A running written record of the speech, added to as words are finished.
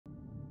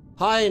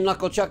Hi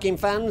knuckle chucking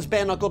fans,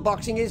 bare knuckle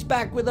boxing is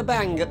back with a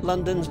bang at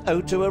London's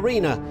O2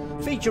 Arena,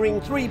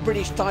 featuring 3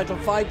 British title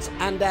fights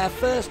and our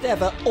first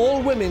ever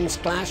all-women's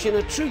clash in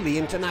a truly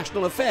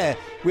international affair,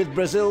 with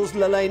Brazil's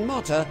Lelaine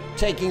Motta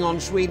taking on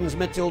Sweden's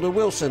Matilda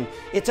Wilson.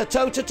 It's a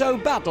toe-to-toe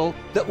battle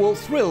that will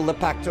thrill the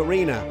packed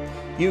arena.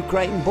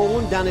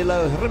 Ukraine-born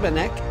Danilo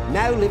Hrybanek,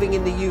 now living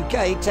in the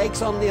UK,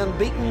 takes on the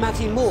unbeaten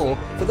Matty Moore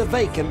for the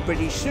vacant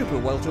British super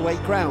welterweight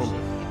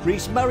crown.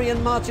 Rhys Murray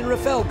and Martin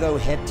Raffel go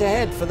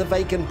head-to-head for the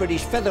vacant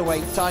British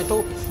featherweight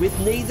title, with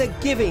neither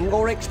giving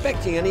or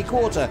expecting any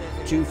quarter.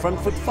 2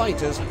 front-foot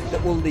fighters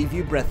that will leave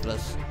you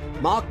breathless.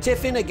 Mark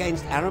Tiffin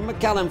against Aaron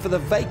McCallum for the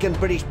vacant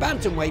British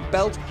bantamweight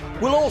belt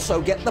will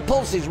also get the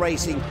pulses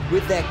racing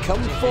with their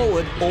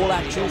come-forward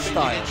all-action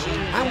style.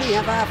 And we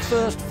have our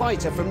first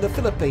fighter from the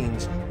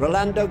Philippines,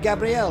 Rolando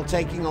Gabriel,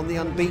 taking on the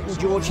unbeaten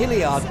George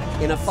Hilliard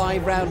in a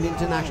 5-round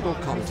international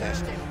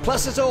contest.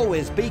 Plus, as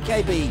always,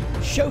 BKB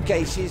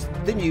showcases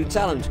the new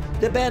talent,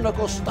 the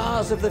bare-knuckle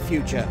stars of the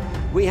future.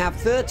 We have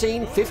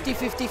 13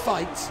 50-50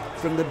 fights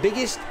from the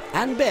biggest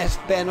and best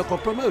bare-knuckle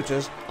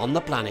promoters on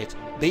the planet,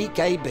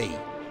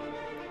 BKB.